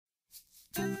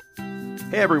Hey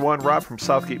everyone, Rob from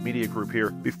Southgate Media Group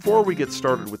here. Before we get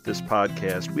started with this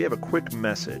podcast, we have a quick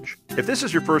message. If this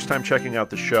is your first time checking out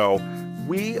the show,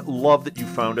 we love that you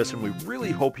found us and we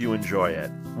really hope you enjoy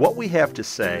it. What we have to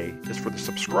say is for the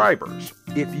subscribers.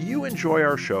 If you enjoy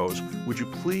our shows, would you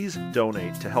please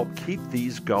donate to help keep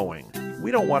these going?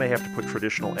 We don't want to have to put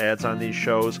traditional ads on these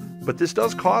shows, but this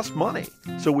does cost money.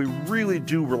 So we really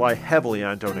do rely heavily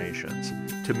on donations.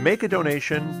 To make a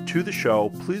donation to the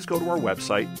show, please go to our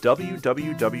website,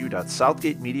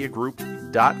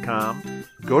 www.southgatemediagroup.com.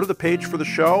 Go to the page for the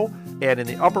show, and in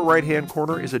the upper right-hand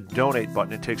corner is a donate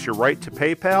button. It takes you right to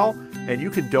PayPal, and you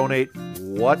can donate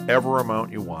whatever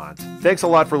amount you want. Thanks a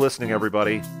lot for listening,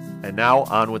 everybody. And now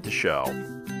on with the show.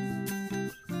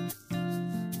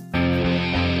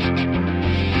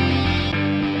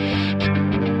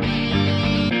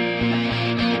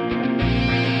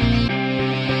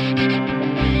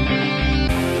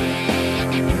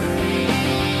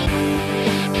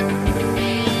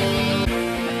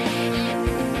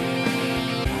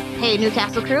 Hey,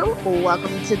 Newcastle crew.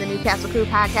 Welcome to the Newcastle Crew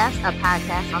Podcast, a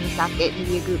podcast on the Southgate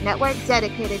Media Group Network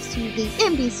dedicated to the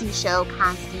NBC show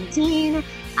Constantine.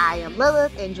 I am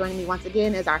Lilith, and joining me once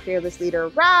again is our fearless leader,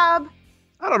 Rob.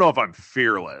 I don't know if I'm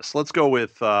fearless. Let's go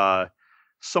with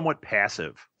somewhat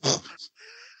passive. Well,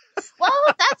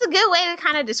 that's a good way to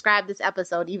kind of describe this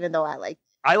episode, even though I like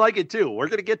it too. We're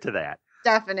going to get to that.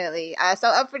 Definitely. So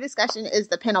up for discussion is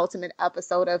the penultimate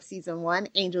episode of season 1,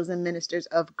 Angels and Ministers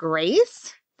of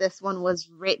Grace. This one was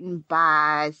written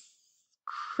by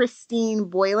Christine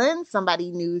Boylan,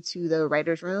 somebody new to the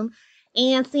writer's room,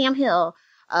 and Sam Hill,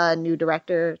 a new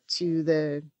director to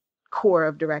the core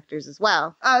of directors as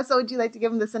well. So would you like to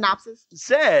give him the synopsis?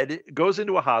 Zed goes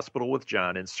into a hospital with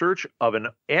John in search of an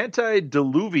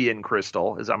antediluvian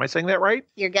crystal. Am I saying that right?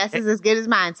 Your guess is as good as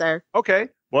mine, sir. Okay.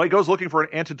 Well, he goes looking for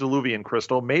an antediluvian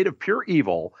crystal made of pure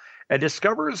evil and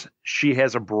discovers she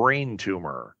has a brain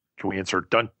tumor. Can we insert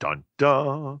dun, dun,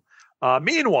 dun?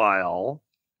 Meanwhile,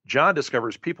 John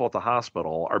discovers people at the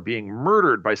hospital are being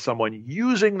murdered by someone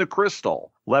using the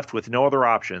crystal. Left with no other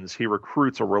options, he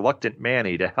recruits a reluctant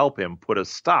Manny to help him put a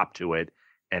stop to it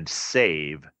and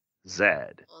save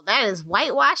Zed. Well, that is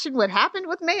whitewashing what happened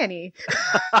with Manny.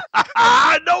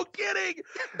 No kidding!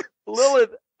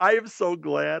 Lilith, I am so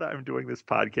glad I'm doing this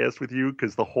podcast with you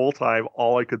because the whole time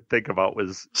all I could think about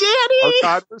was Janny!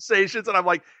 Our conversations, and I'm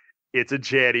like, it's a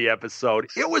Janny episode.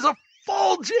 It was a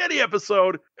full Janny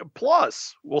episode.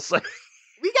 Plus, we'll say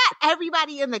we got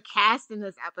everybody in the cast in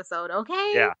this episode,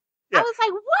 okay? Yeah. I was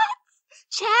like, what?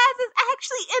 Chaz is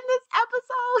actually in this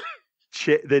episode?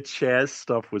 The Chaz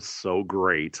stuff was so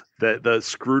great. The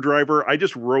screwdriver, I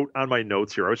just wrote on my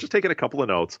notes here. I was just taking a couple of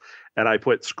notes, and I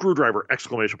put screwdriver,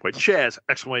 exclamation point, Chaz,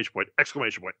 exclamation point,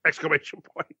 exclamation point, exclamation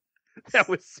point. That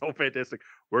was so fantastic.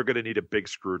 We're going to need a big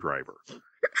screwdriver.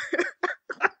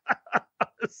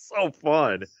 It's so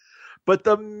fun. But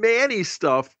the Manny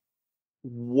stuff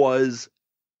was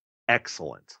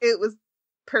excellent. It was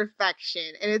perfection.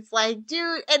 And it's like,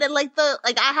 dude, and then I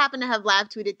happen to have live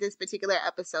tweeted this particular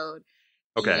episode.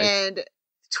 Okay. And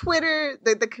Twitter,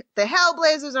 the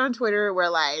Hellblazers on Twitter were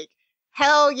like,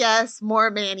 hell yes, more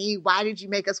Manny. Why did you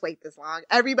make us wait this long?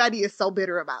 Everybody is so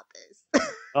bitter about this.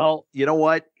 Well, you know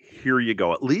what? Here you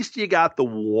go. At least you got the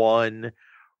one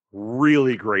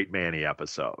really great Manny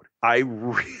episode. I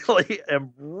really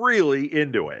am really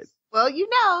into it. Well,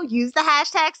 use the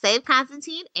hashtag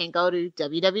SaveConstantine and go to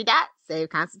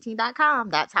www.saveconstantine.com.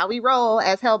 That's how we roll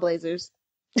as Hellblazers.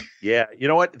 Yeah. You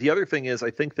know what? The other thing is, I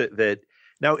think that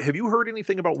now, have you heard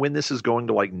anything about when this is going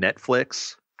to like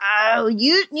Netflix? Oh,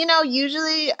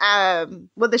 usually,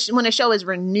 when a show is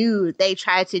renewed, they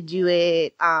try to do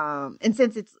it, and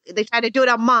since they try to do it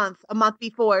a month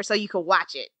before, so you can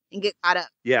watch it and get caught up.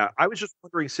 Yeah, I was just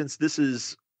wondering, since this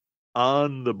is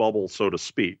on the bubble, so to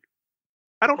speak,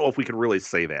 I don't know if we can really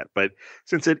say that, but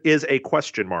since it is a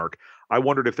question mark, I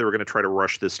wondered if they were going to try to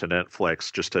rush this to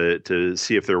Netflix just to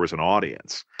see if there was an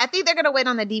audience. I think they're going to wait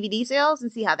on the DVD sales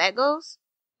and see how that goes.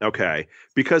 Okay,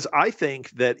 because I think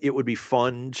that it would be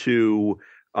fun to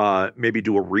maybe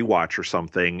do a rewatch or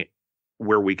something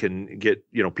where we can get,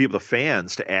 people, the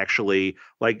fans to actually,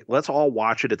 like, let's all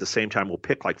watch it at the same time. We'll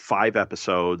pick like 5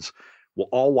 episodes. We'll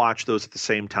all watch those at the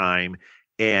same time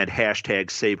and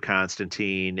hashtag Save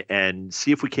Constantine and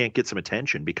see if we can't get some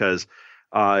attention, because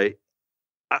I'm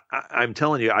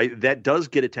telling you, that does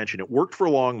get attention. It worked for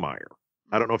Longmire.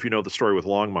 I don't know if you know the story with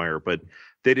Longmire, but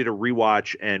they did a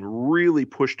rewatch and really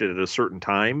pushed it at a certain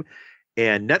time.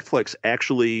 And Netflix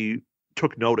actually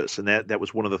took notice, and that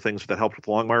was one of the things that helped with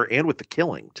Longmire and with The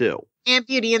Killing too. And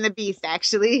Beauty and the Beast,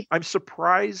 actually. I'm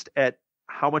surprised at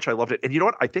how much I loved it. And you know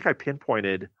what? I think I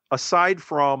pinpointed, aside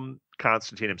from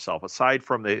Constantine himself, aside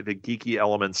from the geeky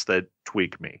elements that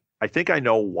tweak me, I think I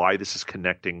know why this is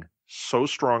connecting so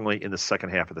strongly in the second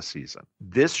half of the season.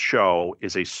 This show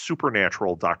is a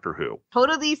supernatural Doctor Who.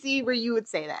 Totally see where you would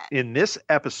say that. In this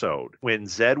episode, when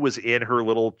Zed was in her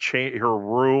little her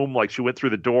room, like she went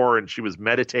through the door and she was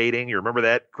meditating. You remember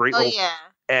that great little... yeah.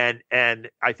 And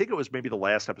I think it was maybe the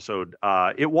last episode.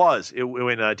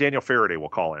 When Daniel Faraday, we'll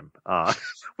call him,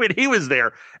 when he was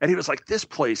there, and he was like, "This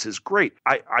place is great."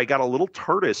 I got a little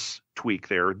TARDIS tweak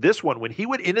there. This one, when he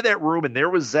went into that room and there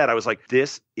was Zed, I was like,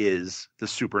 "This is the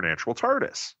supernatural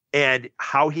TARDIS." And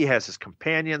how he has his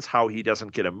companions, how he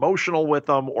doesn't get emotional with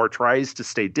them or tries to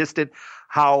stay distant,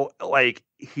 how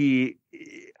he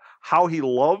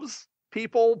loves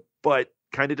people but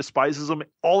kind of despises them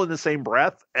all in the same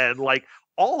breath, and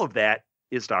all of that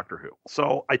is Doctor Who.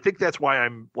 So I think that's why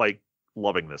I'm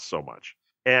loving this so much.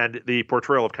 And the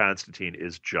portrayal of Constantine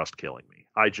is just killing me.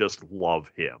 I just love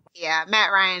him. Yeah,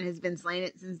 Matt Ryan has been slaying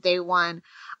it since day one.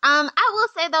 I will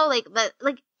say though,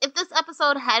 if this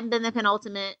episode hadn't been the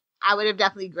penultimate, I would have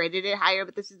definitely graded it higher.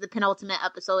 But this is the penultimate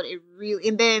episode.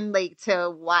 And then to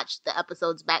watch the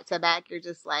episodes back to back, you're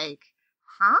just like,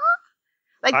 huh?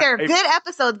 They're good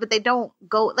episodes, but they don't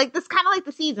go this kind of like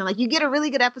the season. You get a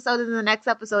really good episode, and then the next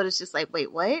episode is just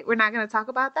wait, what? We're not going to talk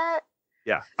about that?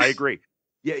 Yeah, I agree.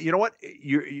 Yeah, you know what?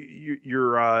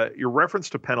 Your reference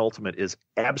to penultimate is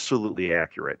absolutely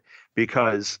accurate,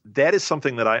 because that is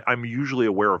something that I'm usually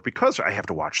aware of because I have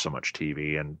to watch so much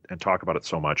TV and talk about it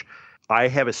so much. I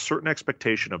have a certain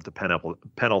expectation of the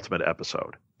penultimate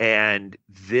episode, and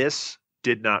this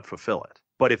did not fulfill it.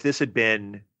 But if this had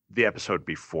been the episode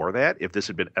before that, if this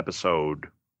had been episode,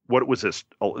 what was this?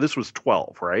 Oh, this was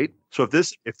 12, right? So if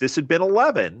this had been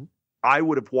 11, I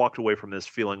would have walked away from this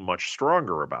feeling much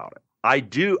stronger about it. I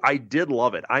did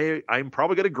love it. I'm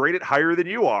probably going to grade it higher than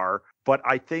you are, but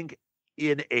I think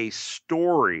in a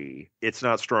story, it's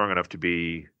not strong enough to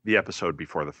be the episode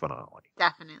before the finale.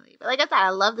 Definitely. But like I said, I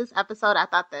love this episode. I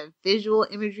thought the visual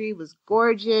imagery was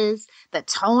gorgeous. The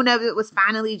tone of it was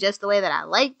finally just the way that I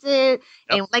liked it.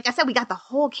 Yep. And like I said, we got the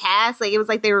whole cast. It was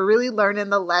like they were really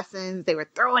learning the lessons. They were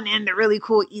throwing in the really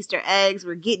cool Easter eggs.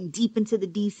 We're getting deep into the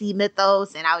DC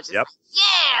mythos. And I was just like,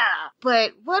 yeah!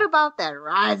 But what about that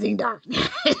rising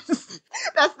darkness?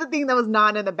 That's the thing that was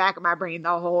gnawing in the back of my brain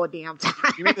the whole damn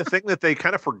time. You mean the thing that they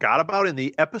kind of forgot about in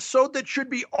the episode that should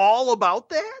be all about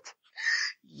that?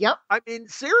 Yep. I mean,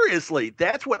 seriously,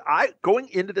 that's what going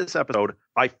into this episode,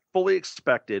 I fully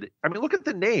expected. I mean, look at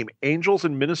the name, Angels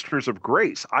and Ministers of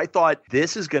Grace. I thought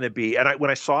this is going to be, and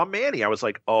when I saw Manny, I was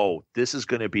like, oh, this is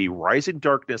going to be Rising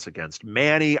Darkness against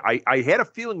Manny. I had a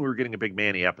feeling we were getting a big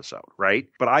Manny episode, right?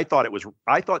 But I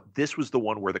thought this was the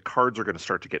one where the cards are going to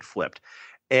start to get flipped.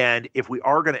 And if we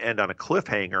are going to end on a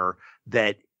cliffhanger,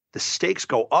 that the stakes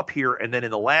go up here, and then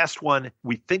in the last one,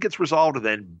 we think it's resolved, and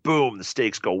then boom, the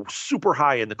stakes go super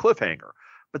high in the cliffhanger.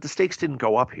 But the stakes didn't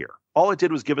go up here. All it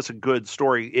did was give us a good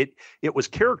story. It was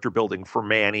character building for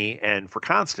Manny and for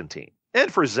Constantine,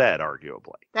 and for Zed,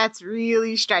 arguably. That's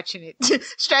really stretching it.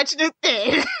 Stretching it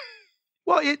thin.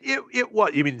 Well, it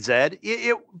was. You mean Zed?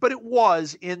 But it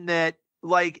was in that,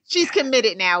 she's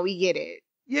committed now. We get it.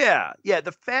 Yeah.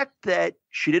 The fact that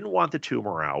she didn't want the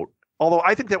tumor out, although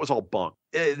I think that was all bunk.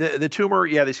 The tumor,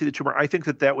 yeah, they see the tumor. I think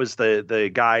that was the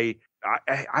guy.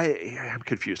 I'm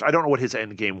confused. I don't know what his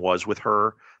end game was with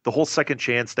her. The whole second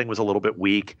chance thing was a little bit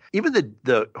weak. Even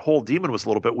the whole demon was a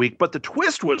little bit weak, but the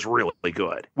twist was really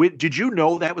good. Did you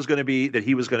know that he was going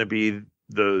to be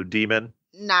the demon?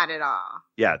 Not at all.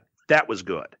 Yeah, that was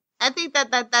good. I think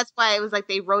that's why it was like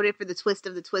they wrote it for the twist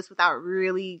of the twist without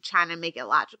really trying to make it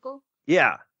logical.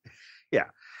 Yeah.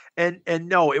 And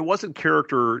no, it wasn't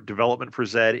character development for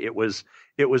Zed. It was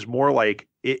more like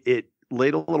it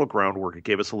laid a little groundwork. It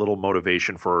gave us a little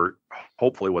motivation for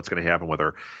hopefully what's going to happen with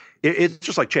her. It's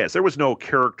just like Chaz. There was no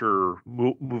character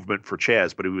movement for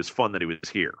Chaz, but it was fun that he was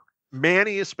here.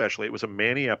 Manny especially. It was a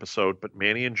Manny episode, but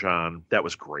Manny and John, that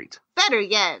was great. Better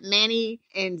yet, Manny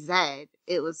and Zed,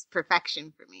 it was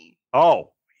perfection for me.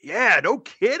 Oh, yeah, no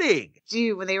kidding.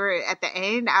 Dude, when they were at the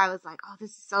end, I was like, oh,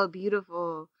 this is so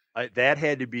beautiful. That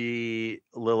had to be,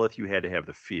 Lilith, you had to have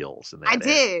the feels in that. I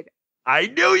did. I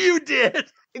knew you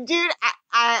did. Dude,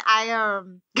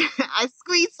 I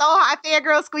squeezed so hard.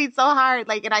 Fangirl squeezed so hard,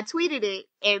 and I tweeted it,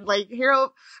 and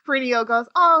Hero Perennial goes,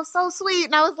 "Oh, so sweet,"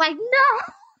 and I was like,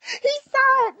 "No, he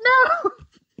saw it. No,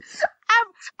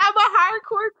 I'm a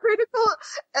hardcore, critical,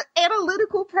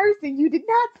 analytical person. You did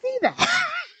not see that."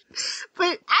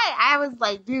 But I was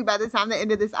like, dude, by the time the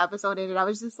end of this episode ended, I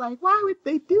was just like, why would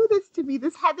they do this to me?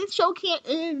 This show can't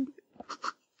end.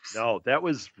 No, that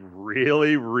was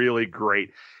really, really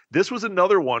great. This was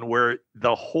another one where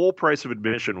the whole price of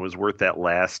admission was worth that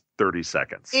last 30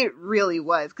 seconds. It really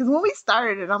was. Because when we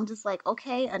started it, I'm just like,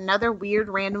 okay, another weird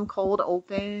random cold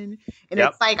open. And Yep.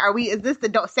 it's like, is this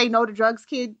the Say No to Drugs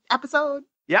Kid episode?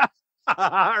 Yeah.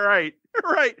 Right.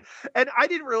 Right. And I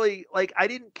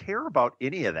didn't care about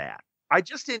any of that. I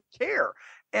just didn't care.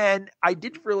 And I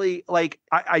didn't really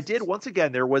I did once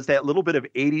again, there was that little bit of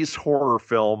 80s horror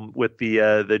film with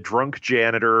the drunk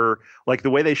janitor, like the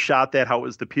way they shot that, how it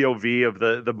was the POV of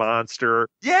the monster.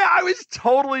 Yeah, I was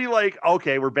totally like,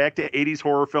 okay, we're back to 80s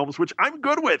horror films, which I'm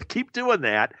good with. Keep doing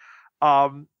that.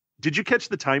 Did you catch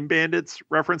the Time Bandits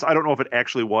reference? I don't know if it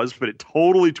actually was, but it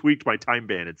totally tweaked my Time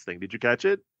Bandits thing. Did you catch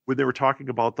it? When they were talking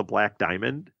about the Black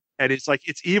Diamond? And it's like,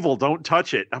 it's evil, don't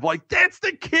touch it. I'm like, that's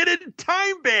the kid in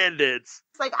Time Bandits.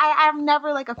 It's like, I'm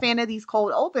never like a fan of these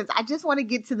cold opens. I just want to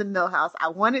get to the Millhouse. I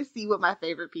want to see what my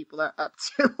favorite people are up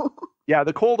to. Yeah,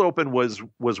 the cold open was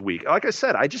weak. Like I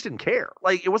said, I just didn't care.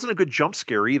 Like, it wasn't a good jump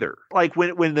scare either. Like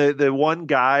when the one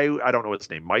guy, I don't know his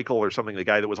name, Michael or something, the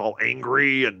guy that was all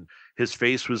angry and his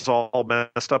face was all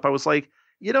messed up, I was like,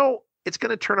 it's going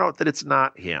to turn out that it's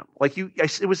not him. Like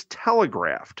it was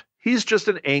telegraphed. He's just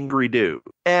an angry dude.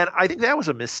 And I think that was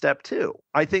a misstep too.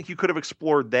 I think you could have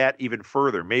explored that even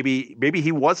further. Maybe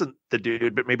he wasn't the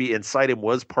dude, but maybe inside him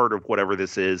was part of whatever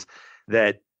this is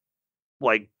that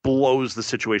like blows the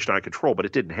situation out of control, but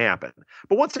it didn't happen.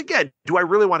 But once again, do I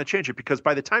really want to change it? Because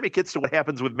by the time it gets to what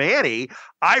happens with Manny,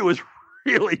 I was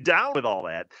really down with all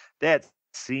that. That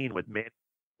scene with Manny's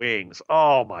wings.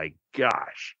 Oh my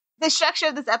gosh. The structure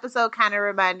of this episode kind of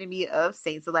reminded me of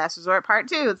Saints of Last Resort Part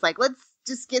 2. It's like, let's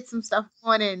just get some stuff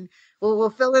on and we'll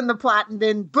fill in the plot and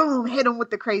then boom, hit them with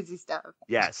the crazy stuff.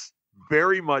 Yes,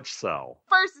 very much so.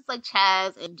 First, it's like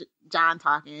Chaz and John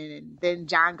talking, and then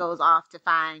John goes off to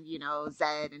find,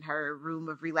 Zed in her room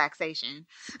of relaxation.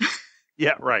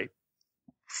 Yeah, right.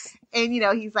 And,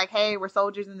 he's like, hey, we're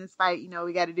soldiers in this fight.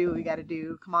 We got to do what we got to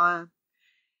do. Come on.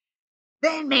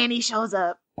 Then Manny shows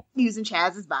up using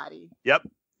Chaz's body. Yep.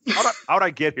 How'd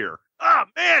I get here?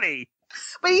 Manny!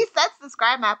 But he sets the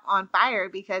scribe map on fire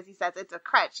because he says it's a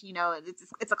crutch,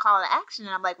 it's a call to action.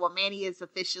 And I'm like, well, Manny is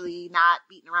officially not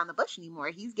beating around the bush anymore.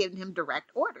 He's giving him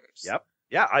direct orders. Yep.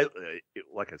 Yeah,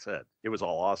 like I said, it was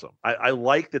all awesome. I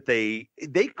like that they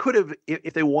could have,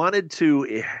 if they wanted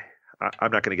to,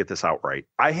 I'm not going to get this out right.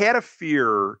 I had a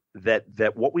fear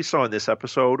that what we saw in this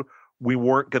episode, we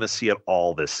weren't going to see it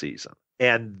all this season.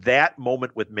 And that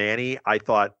moment with Manny, I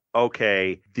thought,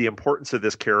 okay, the importance of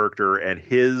this character and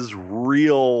his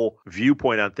real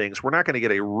viewpoint on things, we're not going to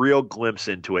get a real glimpse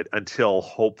into it until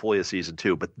hopefully a season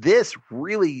 2. But this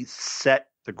really set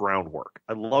the groundwork.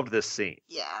 I love this scene.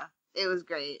 Yeah, it was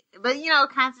great. But,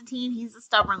 Constantine, he's a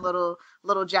stubborn little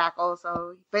jackal.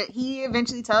 But he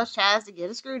eventually tells Chaz to get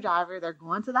a screwdriver. They're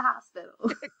going to the hospital.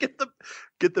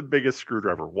 Get the biggest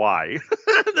screwdriver. Why?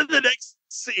 And then the next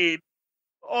scene.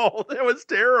 Oh, that was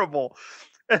terrible.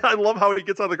 And I love how he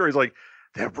gets on the car. He's like,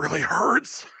 that really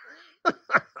hurts.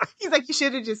 He's like, you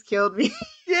should have just killed me.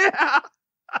 Yeah.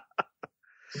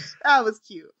 That was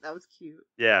cute.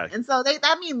 Yeah. And so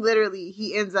literally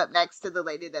he ends up next to the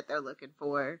lady that they're looking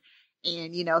for.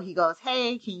 And, he goes,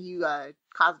 hey, can you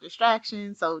cause a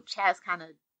distraction? So Chaz kind of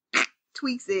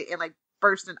tweaks it and like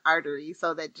bursts an artery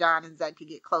so that John and Zed could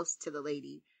get close to the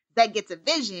lady. Zed gets a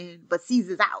vision, but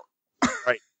seizes out.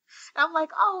 Right. And I'm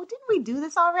like, oh, didn't we do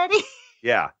this already?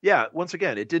 Yeah. Once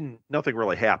again, nothing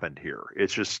really happened here.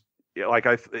 It's just like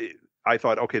I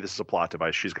thought, okay, this is a plot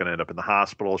device. She's going to end up in the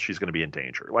hospital. She's going to be in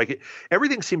danger.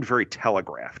 Everything seemed very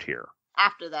telegraphed here.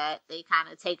 After that, they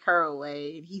kind of take her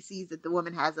away, and he sees that the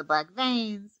woman has the black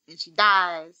veins, and she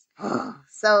dies.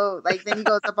 So, then he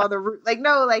goes up on the roof.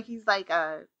 He's like,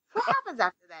 what happens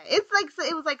after that? It's like, so,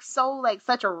 it was like so, like,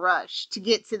 such a rush to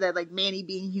get to the, Manny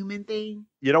being human thing.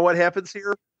 You know what happens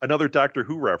here? Another Doctor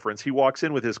Who reference. He walks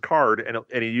in with his card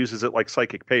and he uses it like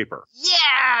psychic paper.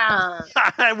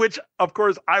 Yeah. Which, of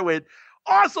course, I went,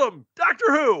 awesome,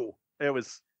 Doctor Who. It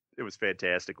was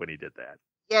fantastic when he did that.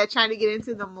 Yeah, trying to get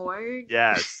into the morgue.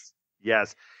 Yes.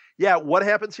 Yeah, what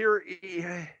happens here?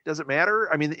 Does it matter?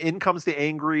 I mean, in comes the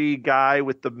angry guy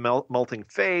with the melting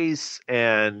face,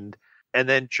 and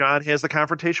then John has the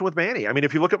confrontation with Manny. I mean,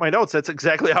 if you look at my notes, that's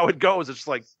exactly how it goes. It's just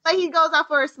like he goes out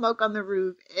for a smoke on the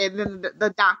roof, and then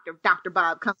the doctor, Dr.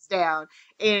 Bob, comes down,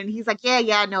 and he's like, yeah,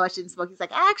 I know I shouldn't smoke. He's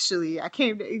like, actually, I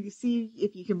came to see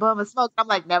if you can bum a smoke. I'm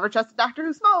like, never trust a doctor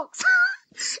who smokes.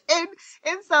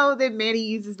 and so then Manny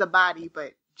uses the body,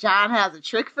 but John has a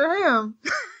trick for him.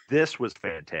 This was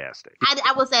fantastic.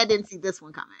 I will say I didn't see this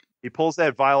one coming. He pulls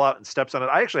that vial out and steps on it.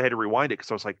 I actually had to rewind it because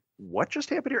I was like, what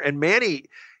just happened here? And Manny,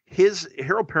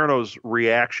 Harold Perrineau's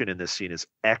reaction in this scene is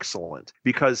excellent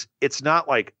because it's not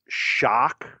like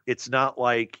shock. It's not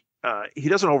like he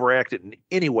doesn't overact it in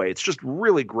any way. It's just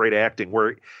really great acting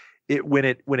where when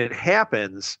it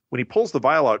happens, when he pulls the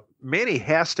vial out, Manny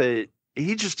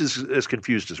he just is as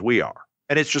confused as we are.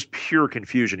 And it's just pure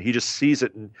confusion. He just sees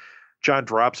it and John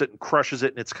drops it and crushes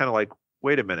it. And it's kind of like,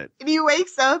 wait a minute. And he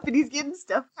wakes up and he's getting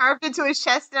stuff carved into his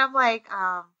chest. And I'm like,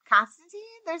 Constantine,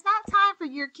 there's not time for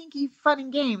your kinky fun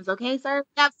and games, okay, sir?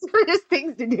 We have serious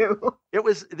things to do. It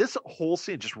was this whole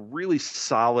scene, just really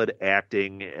solid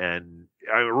acting and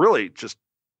really just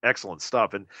excellent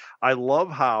stuff. And I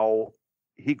love how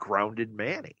he grounded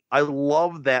Manny. I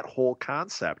love that whole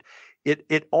concept.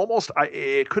 It almost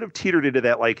it could have teetered into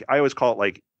that, like I always call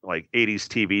it like 80s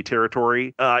TV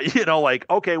territory. Like,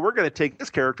 okay, we're going to take this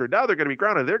character. Now they're going to be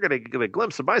grounded. They're going to get a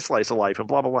glimpse of my slice of life and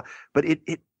blah, blah, blah. But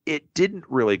it didn't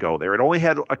really go there. It only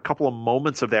had a couple of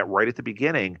moments of that right at the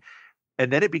beginning.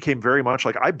 And then it became very much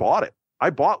like I bought it.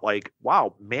 I bought like,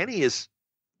 wow, Manny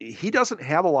he doesn't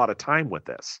have a lot of time with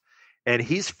this. And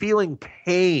he's feeling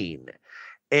pain.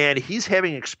 And he's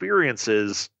having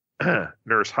experiences,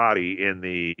 Nurse Hottie in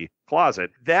the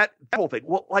closet, that whole thing.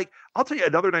 Well, like, I'll tell you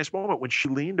another nice moment when she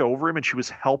leaned over him and she was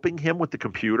helping him with the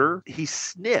computer. He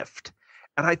sniffed.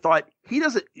 And I thought,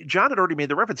 John had already made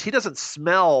the reference. He doesn't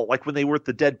smell like when they were at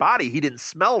the dead body. He didn't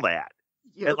smell that.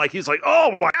 Yep. And like, he's like,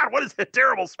 oh my God, what is that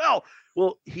terrible smell?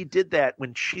 Well, he did that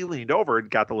when she leaned over and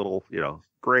got the little,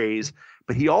 graze,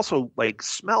 but he also like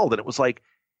smelled, and it was like,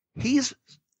 he's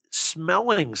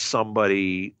smelling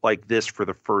somebody like this for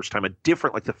the first time, a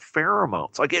different, like the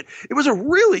pheromones. Like it was a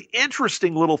really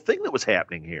interesting little thing that was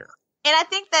happening here. And I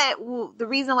think that the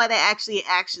reason why they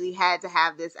actually had to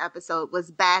have this episode was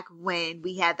back when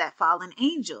we had that fallen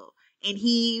angel. And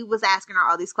he was asking her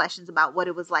all these questions about what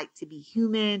it was like to be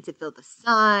human, to feel the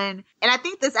sun. And I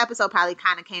think this episode probably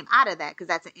kind of came out of that because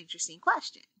that's an interesting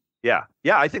question. Yeah.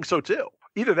 Yeah, I think so too.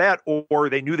 Either that or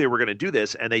they knew they were going to do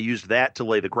this and they used that to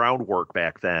lay the groundwork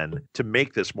back then to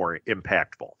make this more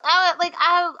impactful.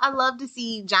 I love to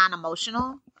see John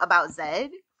emotional about Zed.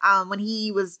 When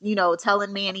he was,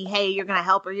 telling Manny, hey, you're going to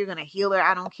help her. You're going to heal her.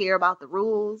 I don't care about the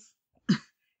rules.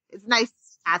 It's nice to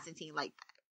see Constantine like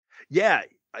that. Yeah,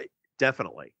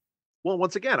 definitely. Well,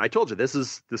 once again, I told you, this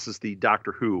is the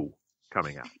Doctor Who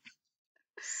coming out.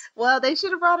 Well, they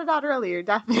should have brought it out earlier,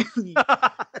 definitely.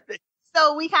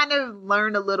 So we kind of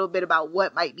learned a little bit about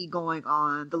what might be going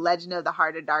on, the Legend of the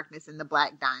Heart of Darkness and the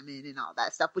Black Diamond and all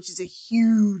that stuff, which is a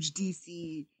huge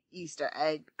DC Easter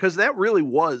egg. Because that really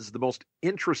was the most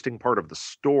interesting part of the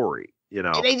story,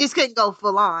 And they just couldn't go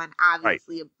full on,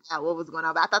 obviously, about what was going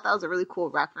on. But I thought that was a really cool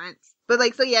reference. But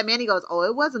Manny goes, oh,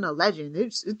 it wasn't a legend.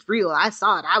 It's real. I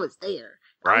saw it. I was there.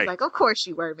 Right. I was like, of course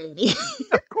you were, Manny.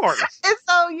 Of course. And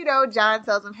so, John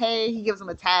tells him, hey, he gives him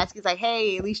a task. He's like,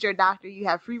 hey, at least you're a doctor. You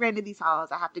have free reign to these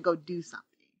halls. I have to go do something.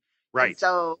 Right. And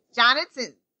so John had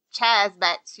sent Chaz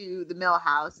back to the mill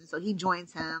house. And so he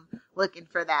joins him looking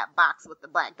for that box with the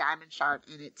black diamond shard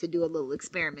in it to do a little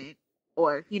experiment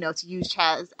or, to use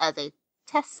Chaz as a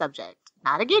test subject.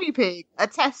 Not a guinea pig, a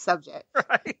test subject.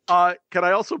 Right. Can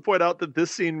I also point out that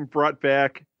this scene brought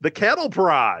back the cattle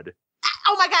prod?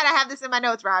 Oh my God, I have this in my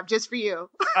notes, Rob, just for you.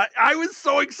 I was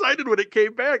so excited when it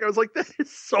came back. I was like, that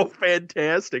is so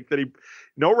fantastic that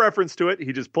no reference to it.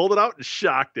 He just pulled it out and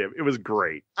shocked him. It was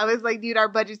great. I was like, dude, our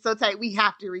budget's so tight, we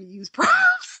have to reuse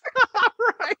props.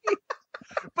 Right.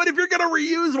 But if you're going to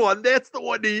reuse one, that's the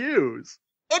one to use.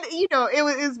 And, it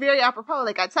was very apropos.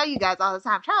 Like I tell you guys all the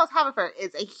time, Charles Haverford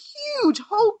is a huge,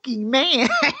 hulking man.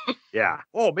 Yeah.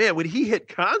 Oh, man, when he hit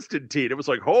Constantine, it was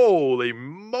like, holy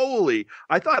moly.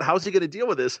 I thought, how's he going to deal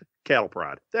with this cattle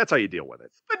prod? That's how you deal with it.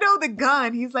 But no, the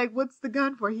gun. He's like, what's the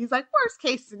gun for? He's like, worst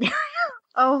case scenario.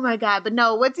 Oh, my God. But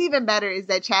no, what's even better is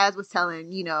that Chaz was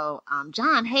telling,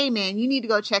 John, hey, man, you need to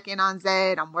go check in on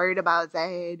Zed. I'm worried about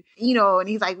Zed. And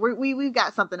he's like, we've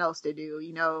got something else to do.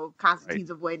 Constantine's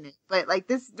avoiding it. But,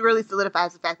 this really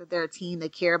solidifies the fact that they're a team. They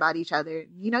care about each other.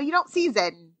 You don't see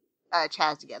Zed and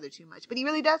Chaz together too much, but he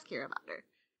really does care about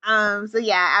her. So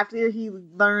yeah, after he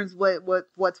learns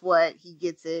what's what, he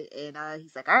gets it, and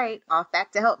he's like, all right, off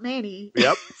back to help Manny.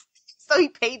 Yep. So he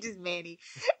pages Manny,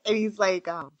 and he's like,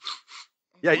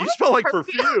 yeah, you smell like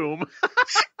perfume.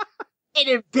 An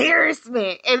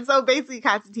embarrassment. And so basically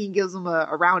Constantine gives him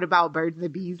a roundabout birds and the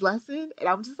bees lesson, and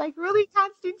I'm just like, really,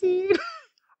 Constantine?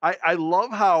 I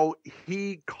love how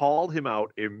he called him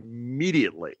out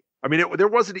immediately. I mean, there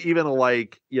wasn't even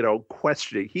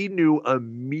questioning. He knew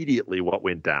immediately what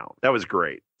went down. That was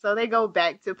great. So they go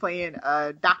back to playing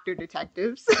Doctor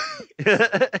Detectives.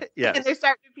 Yes. And they're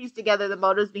starting to piece together the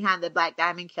motives behind the Black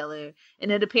Diamond Killer.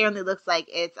 And it apparently looks like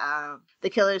it's the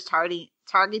killer's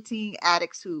targeting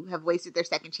addicts who have wasted their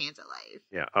second chance at life.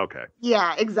 Yeah, okay.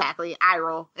 Yeah, exactly. Eye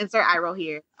roll. Insert eye roll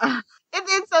here. And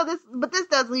then this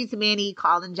does lead to Manny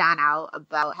calling John out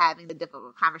about having the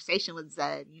difficult conversation with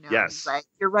Zed. Yes. He's like,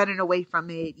 you're running away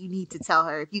from it. You need to tell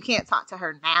her. If you can't talk to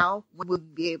her now, when will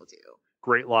you be able to?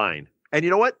 Great line. And you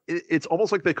know what? It's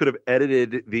almost like they could have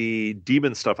edited the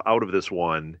demon stuff out of this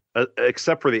one,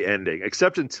 except for the ending,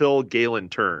 except until Galen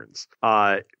turns.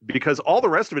 Because all the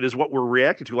rest of it is what we're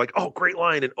reacting to, like, oh, great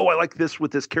line, and oh, I like this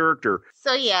with this character.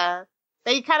 So, yeah,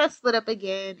 they kind of split up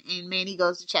again, and Manny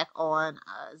goes to check on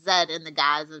Zed in the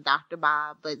guise of Dr.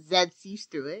 Bob, but Zed sees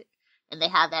through it, and they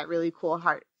have that really cool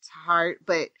heart-to-heart,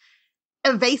 but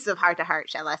evasive heart-to-heart,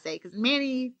 shall I say, because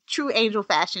Manny, true angel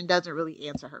fashion, doesn't really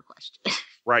answer her question.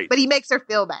 Right. But he makes her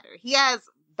feel better. He has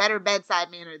better bedside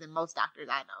manner than most doctors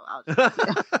I know.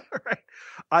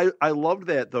 Right. I loved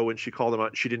that, though, when she called him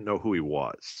out, she didn't know who he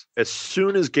was. As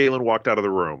soon as Galen walked out of the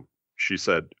room, she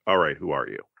said, all right, who are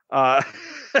you?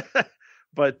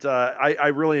 But I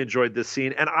really enjoyed this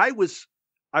scene. And I was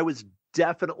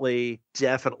definitely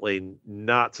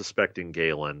not suspecting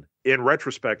Galen. In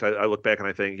retrospect, I look back and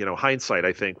I think, hindsight,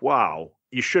 I think, wow,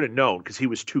 you should have known because he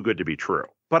was too good to be true.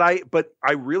 But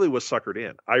I really was suckered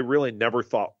in. I really never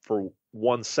thought for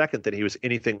 1 second that he was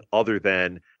anything other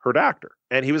than her doctor.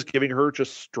 And he was giving her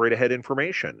just straight ahead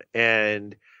information.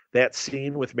 And that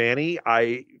scene with Manny,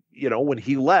 when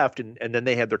he left and then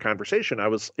they had their conversation,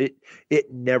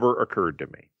 it never occurred to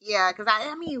me. Yeah, because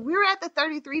we were at the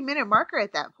 33-minute marker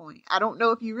at that point. I don't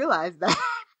know if you realized that.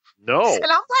 No. And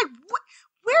I'm like,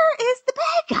 where is the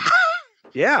bad guy?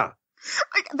 Yeah.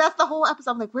 Like, that's the whole episode.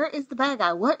 I'm like, where is the bad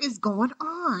guy? What is going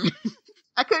on?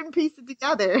 I couldn't piece it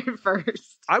together at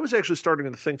first. I was actually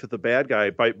starting to think that the bad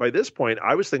guy, by this point,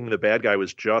 I was thinking the bad guy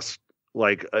was just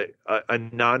like a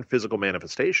non-physical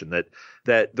manifestation,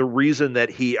 that the reason that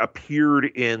he appeared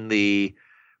in the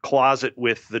closet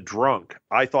with the drunk,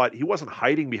 I thought he wasn't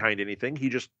hiding behind anything. He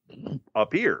just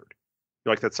appeared.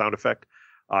 You like that sound effect?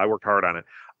 I worked hard on it.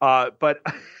 But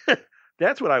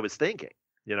that's what I was thinking.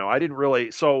 I didn't really.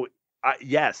 So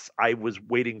yes, I was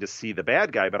waiting to see the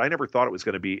bad guy, but I never thought it was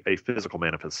going to be a physical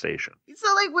manifestation.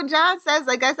 So like when John says,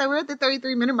 like I said, we're at the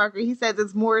 33-minute marker. He says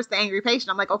it's Morris the angry patient.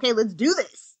 I'm like, okay, let's do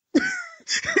this.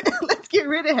 Let's get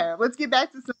rid of him. Let's get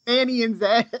back to some Manny and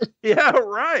Zed. Yeah,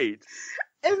 right.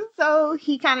 And so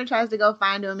he kind of tries to go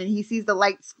find him, and he sees the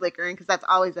lights flickering because that's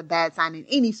always a bad sign in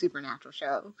any supernatural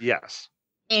show. Yes.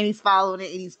 And he's following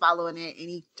it, and he's following it, and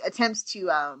he attempts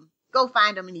to go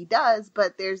find him, and he does,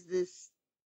 but there's this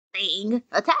thing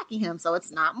attacking him, so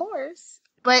it's not Morris.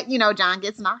 But, John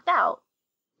gets knocked out.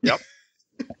 Yep.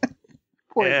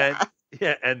 Poor guy.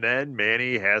 Yeah, and then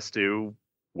Manny has to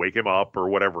wake him up or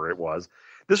whatever it was.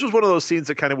 This was one of those scenes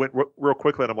that kind of went real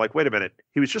quickly, and I'm like, wait a minute.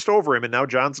 He was just over him, and now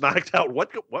John's knocked out.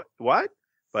 What?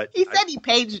 But he said he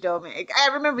paged him. I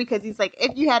remember because he's like,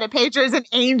 if you had a pager as an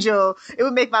angel, it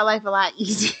would make my life a lot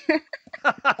easier.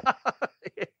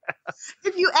 Yeah.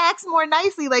 If you asked more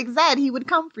nicely like Zed, he would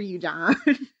come for you, John.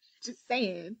 Just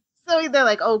saying. So they're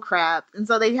like, oh crap. And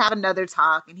so they have another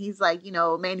talk, and he's like,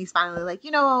 Manny's finally like,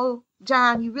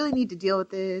 John, you really need to deal with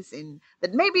this,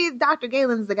 but maybe Dr.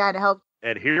 Galen's the guy to help.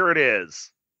 And here it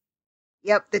is.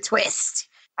 Yep, the twist.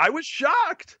 I was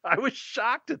shocked. I was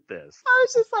shocked at this. I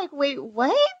was just like, wait, what?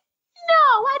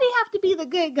 No, why do you have to be the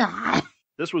good guy?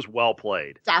 This was well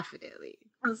played. Definitely.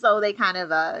 And so they kind of,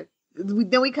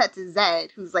 then we cut to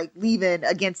Zed, who's like leaving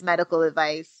against medical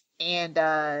advice.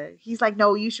 And he's like,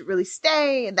 no, you should really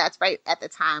stay. And that's right at the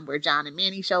time where John and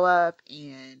Manny show up,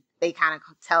 and they kind of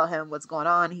tell him what's going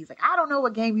on. He's like, I don't know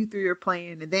what game you three are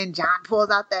playing. And then John pulls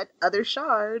out that other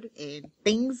shard, and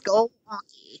things go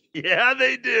wonky. Yeah,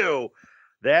 they do.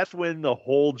 That's when the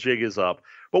whole jig is up.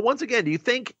 But once again, do you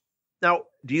think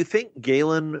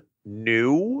Galen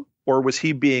knew, or was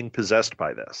he being possessed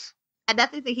by this? I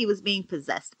definitely think he was being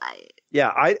possessed by it.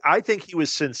 Yeah, I think he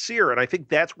was sincere, and I think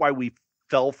that's why we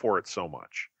fell for it so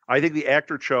much. I think the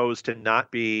actor chose to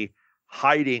not be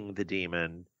hiding the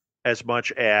demon as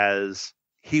much as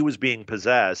he was being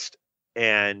possessed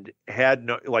and had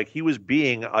no, like, he was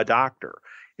being a doctor.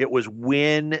 It was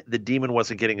when the demon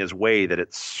wasn't getting his way that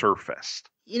it surfaced.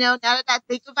 Now that I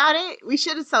think about it, we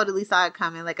should have totally saw it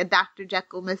coming, like a Dr.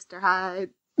 Jekyll, Mr. Hyde.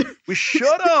 We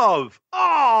should have.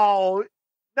 Oh,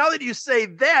 now that you say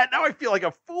that, now I feel like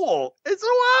a fool. It's so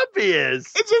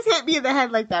obvious. It just hit me in the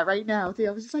head like that right now, too.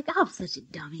 I was just like, I'm such a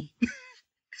dummy. It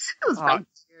was right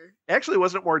here. Actually,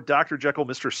 wasn't it more Dr. Jekyll,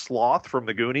 Mr. Sloth from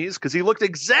the Goonies? Because he looked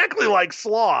exactly like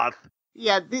Sloth.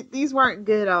 Yeah, these weren't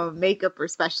good makeup or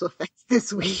special effects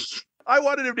this week. I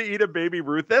wanted him to eat a baby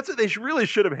Ruth. That's what they really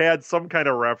should have had some kind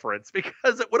of reference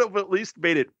because it would have at least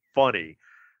made it funny.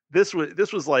 This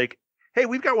was like, hey,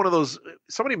 we've got one of those.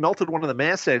 Somebody melted one of the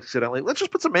masks accidentally. Let's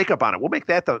just put some makeup on it. We'll make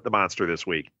that the monster this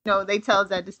week. No, they tell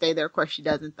Zed to stay there. Of course, she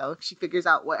doesn't though. She figures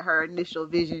out what her initial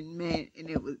vision meant,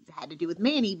 and had to do with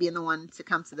Manny being the one to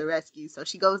come to the rescue. So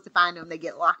she goes to find him. They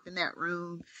get locked in that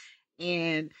room,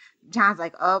 and John's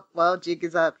like, "Oh, well, jig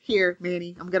is up. Here,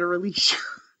 Manny, I'm gonna release you."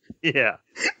 Yeah.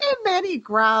 And Manny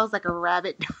growls like a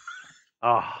rabbit.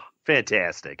 Oh,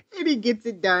 fantastic. And he gets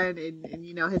it done, and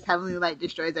his heavenly light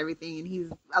destroys everything, and he's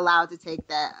allowed to take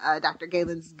that Dr.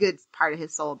 Galen's good part of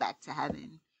his soul back to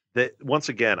heaven. That once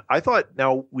again, I thought,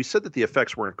 now we said that the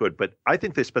effects weren't good, but I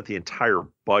think they spent the entire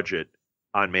budget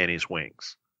on Manny's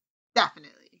wings.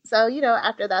 Definitely. So,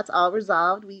 after that's all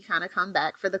resolved, we kind of come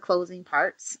back for the closing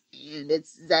parts, and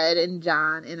it's Zed and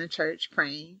John in a church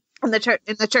praying. In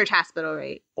the church hospital,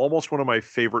 right? Almost one of my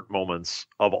favorite moments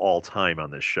of all time on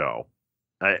this show.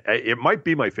 It might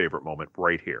be my favorite moment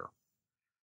right here.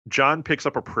 John picks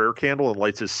up a prayer candle and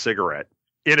lights his cigarette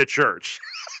in a church.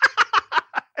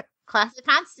 Classic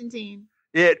Constantine.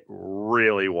 It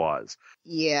really was.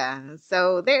 Yeah.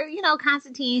 So there,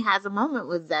 Constantine has a moment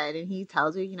with Zed, and he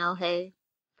tells her, hey,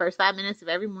 first 5 minutes of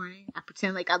every morning, I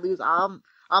pretend like I lose all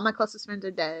my closest friends are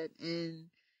dead, and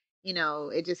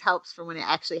it just helps for when it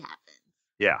actually happens.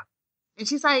 Yeah. And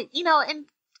she's like, and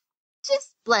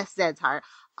just bless Zed's heart.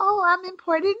 Oh, I'm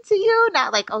important to you.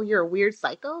 Not like, oh, you're a weird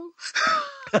psycho.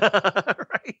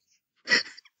 Right.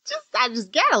 I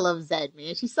just gotta love Zed,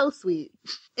 man. She's so sweet.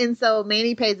 And so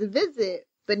Manny pays a visit,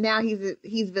 but now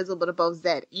he's visible to both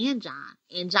Zed and John.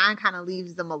 And John kind of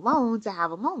leaves them alone to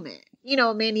have a moment.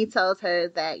 Manny tells her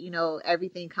that,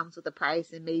 everything comes with a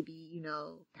price, and maybe,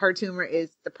 her tumor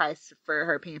is the price for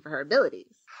her paying for her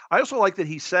abilities. I also like that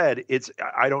he said,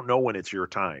 I don't know when it's your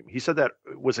time. He said that,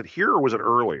 was it here or was it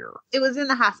earlier? It was in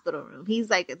the hospital room. He's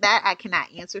like, that I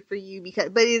cannot answer for you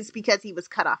but it's because he was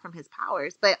cut off from his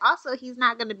powers. But also he's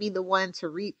not going to be the one to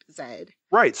reap Zed.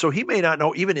 Right. So he may not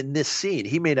know, even in this scene,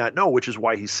 he may not know, which is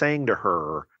why he's saying to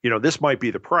her, this might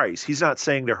be the price. He's not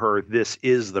saying to her, this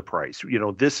is the price.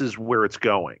 This is where it's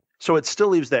going. So it still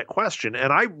leaves that question,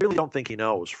 and I really don't think he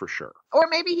knows for sure. Or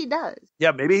maybe he does. Yeah,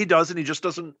 maybe he does, and he just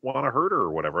doesn't want to hurt her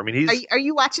or whatever. I mean, he's... Are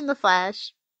you watching The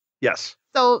Flash? Yes.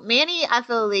 So Manny, I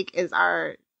feel like, is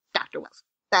our Dr. Wilson.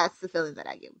 That's the feeling that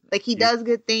I get. Like, he does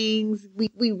good things.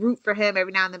 We root for him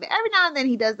every now and then. But every now and then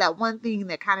he does that one thing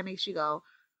that kind of makes you go,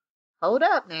 hold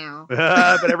up now.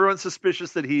 But everyone's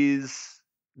suspicious that he's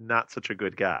not such a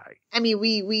good guy. I mean,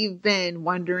 we've been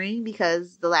wondering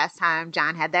because the last time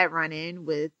John had that run-in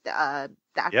with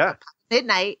Dr.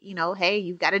 Midnight, hey,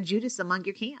 you've got a Judas among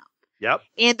your camp. Yep.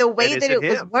 And the way that it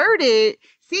was worded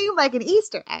seemed like an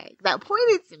Easter egg that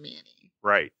pointed to Manny.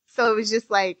 Right. So it was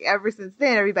just like, ever since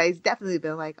then, everybody's definitely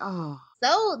been like, oh.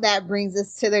 So that brings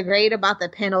us to the grade about the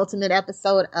penultimate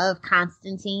episode of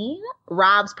Constantine.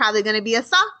 Rob's probably going to be a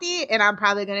softie, and I'm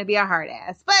probably going to be a hard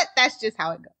ass. But that's just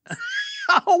how it goes.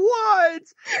 What?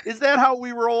 Is that how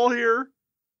we roll here?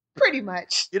 Pretty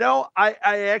much. I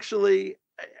actually,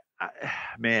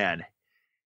 man,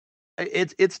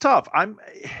 it's tough.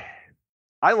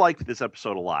 I liked this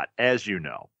episode a lot, as you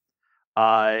know.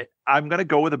 I'm going to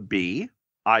go with a B.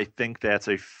 I think that's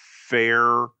a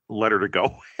fair letter to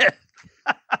go with.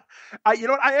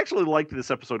 I actually liked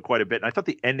this episode quite a bit, and I thought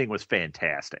the ending was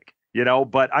fantastic.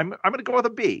 But I'm going to go with a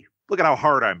B. Look at how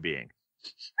hard I'm being.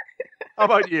 How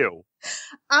about you?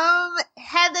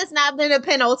 Had this not been a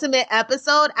penultimate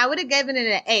episode, I would have given it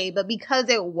an A, but because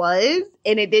it was,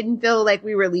 and it didn't feel like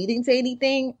we were leading to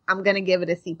anything, I'm going to give it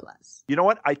a C+. You know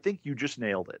what? I think you just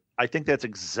nailed it. I think that's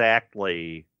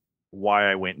exactly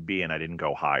why I went B and I didn't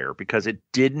go higher, because it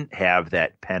didn't have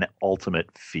that penultimate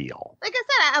feel. Like I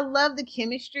said, I love the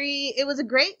chemistry. It was a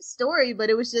great story, but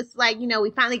it was just like,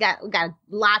 we finally got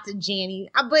lots of Janny.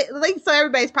 So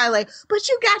everybody's probably like, but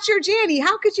you got your Janny.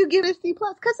 How could you give it a C+?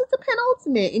 Because it's a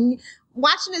penultimate. And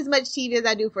watching as much TV as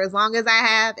I do for as long as I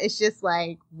have, it's just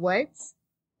like, what?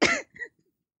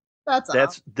 That's all.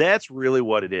 That's really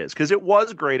what it is. Because it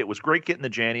was great. It was great getting the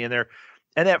Janny in there.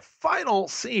 And that final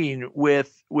scene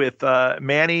with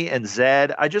Manny and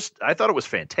Zed, I thought it was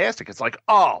fantastic. It's like,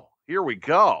 oh, here we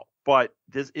go. But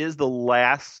this is the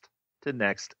next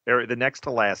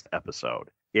to last episode.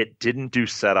 It didn't do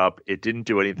setup. It didn't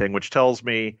do anything, which tells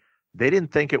me they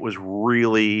didn't think it was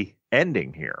really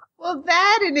ending here. Well,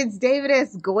 that, and it's David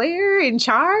S. Goyer in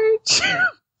charge.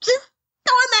 Just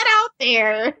throwing that out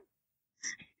there.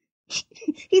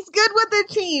 He's good with the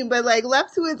team, but like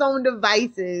left to his own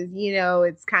devices,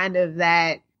 it's kind of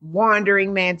that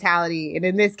wandering mentality. And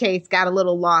in this case, got a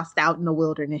little lost out in the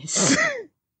wilderness.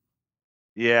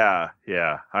 Yeah,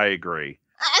 I agree.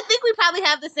 I think we probably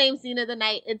have the same scene of the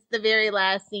night. It's the very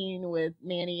last scene with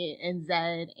Manny and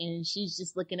Zed, and she's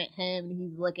just looking at him, and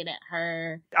he's looking at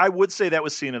her. I would say that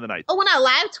was scene of the night. Oh, when I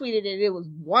live tweeted it, it was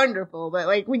wonderful. But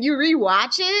like when you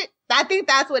rewatch it, I think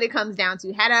that's what it comes down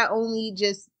to. Had I only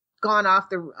just gone off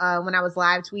the when I was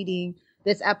live tweeting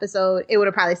this episode, it would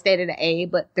have probably stayed at an A.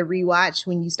 But the rewatch,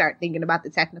 when you start thinking about the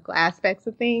technical aspects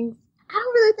of things, I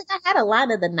don't really think I had a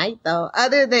line of the night though,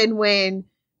 other than when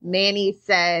Manny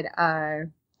said,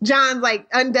 John's like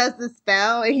undoes the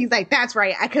spell and he's like, that's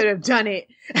right, I could have done it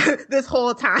this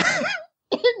whole time.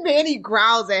 And Manny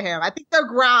growls at him. I think the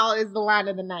growl is the line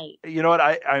of the night. You know what?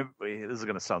 This is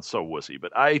going to sound so wussy,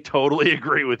 but I totally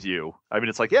agree with you. I mean,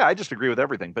 it's like, yeah, I just agree with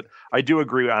everything, but I do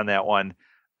agree on that one.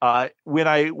 When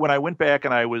I went back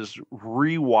and I was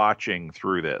rewatching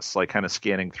through this, like kind of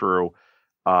scanning through,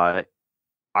 I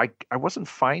wasn't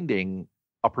finding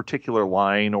a particular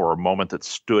line or a moment that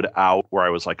stood out where I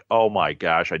was like, oh my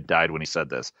gosh, I died when he said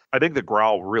this. I think the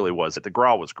growl really was it. The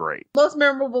growl was great. Most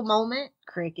memorable moment?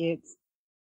 Crickets.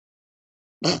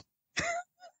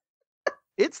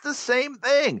 It's the same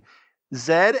thing.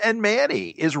 Zed and Manny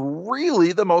is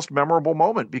really the most memorable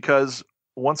moment because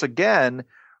once again,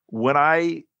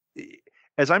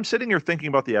 as I'm sitting here thinking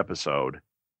about the episode,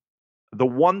 the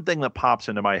one thing that pops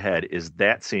into my head is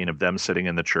that scene of them sitting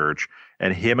in the church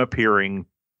and him appearing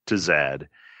to Zed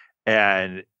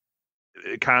and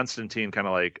Constantine kind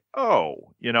of like,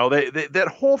 oh,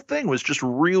 that whole thing was just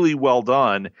really well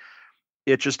done.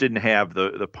 It just didn't have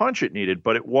the punch it needed,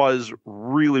 but it was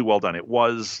really well done. It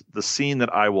was the scene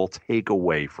that I will take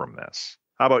away from this.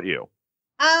 How about you?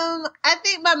 I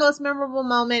think my most memorable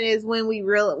moment is when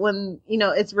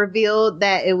it's revealed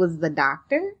that it was the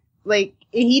doctor. Like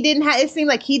it seemed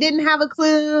like he didn't have a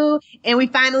clue. And we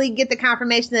finally get the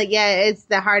confirmation that, yeah, it's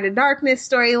the Heart of Darkness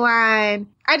storyline.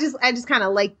 I just kind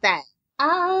of like that.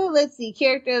 Let's see.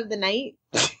 Character of the night.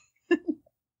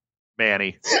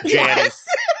 Manny. Yes.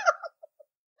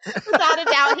 Without a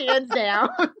doubt, hands down.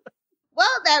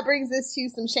 Well, that brings us to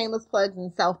some shameless plugs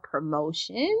and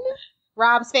self-promotion.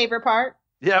 Rob's favorite part?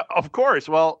 Yeah, of course.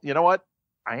 Well, you know what?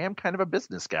 I am kind of a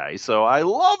business guy, so I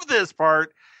love this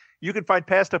part. You can find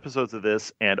past episodes of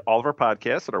this and all of our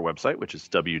podcasts at our website, which is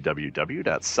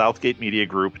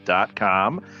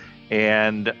www.southgatemediagroup.com.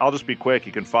 And I'll just be quick.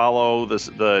 You can follow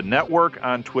the network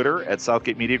on Twitter at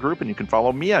Southgate Media Group, and you can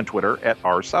follow me on Twitter at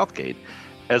rsouthgate,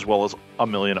 as well as a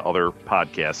million other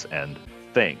podcasts and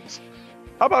things.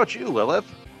 How about you, Lilith?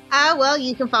 Well,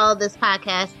 you can follow this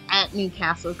podcast at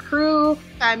Newcastle Crew.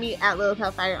 Find me at Lilith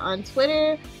Hellfire on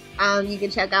Twitter. You can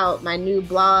check out my new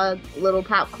blog, Little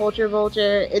Pop Culture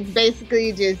Vulture. It's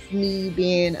basically just me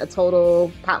being a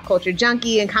total pop culture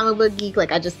junkie and comic book geek.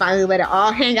 Like, I just finally let it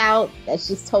all hang out. That's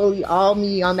just totally all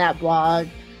me on that blog.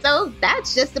 So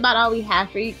that's just about all we have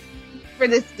for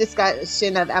this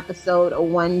discussion of episode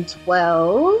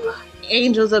 112,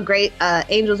 Angels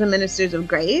and Ministers of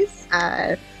Grace.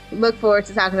 Look forward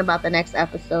to talking about the next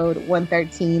episode,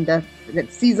 113, the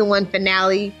season 1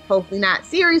 finale, hopefully not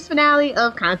series finale,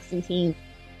 of Constantine.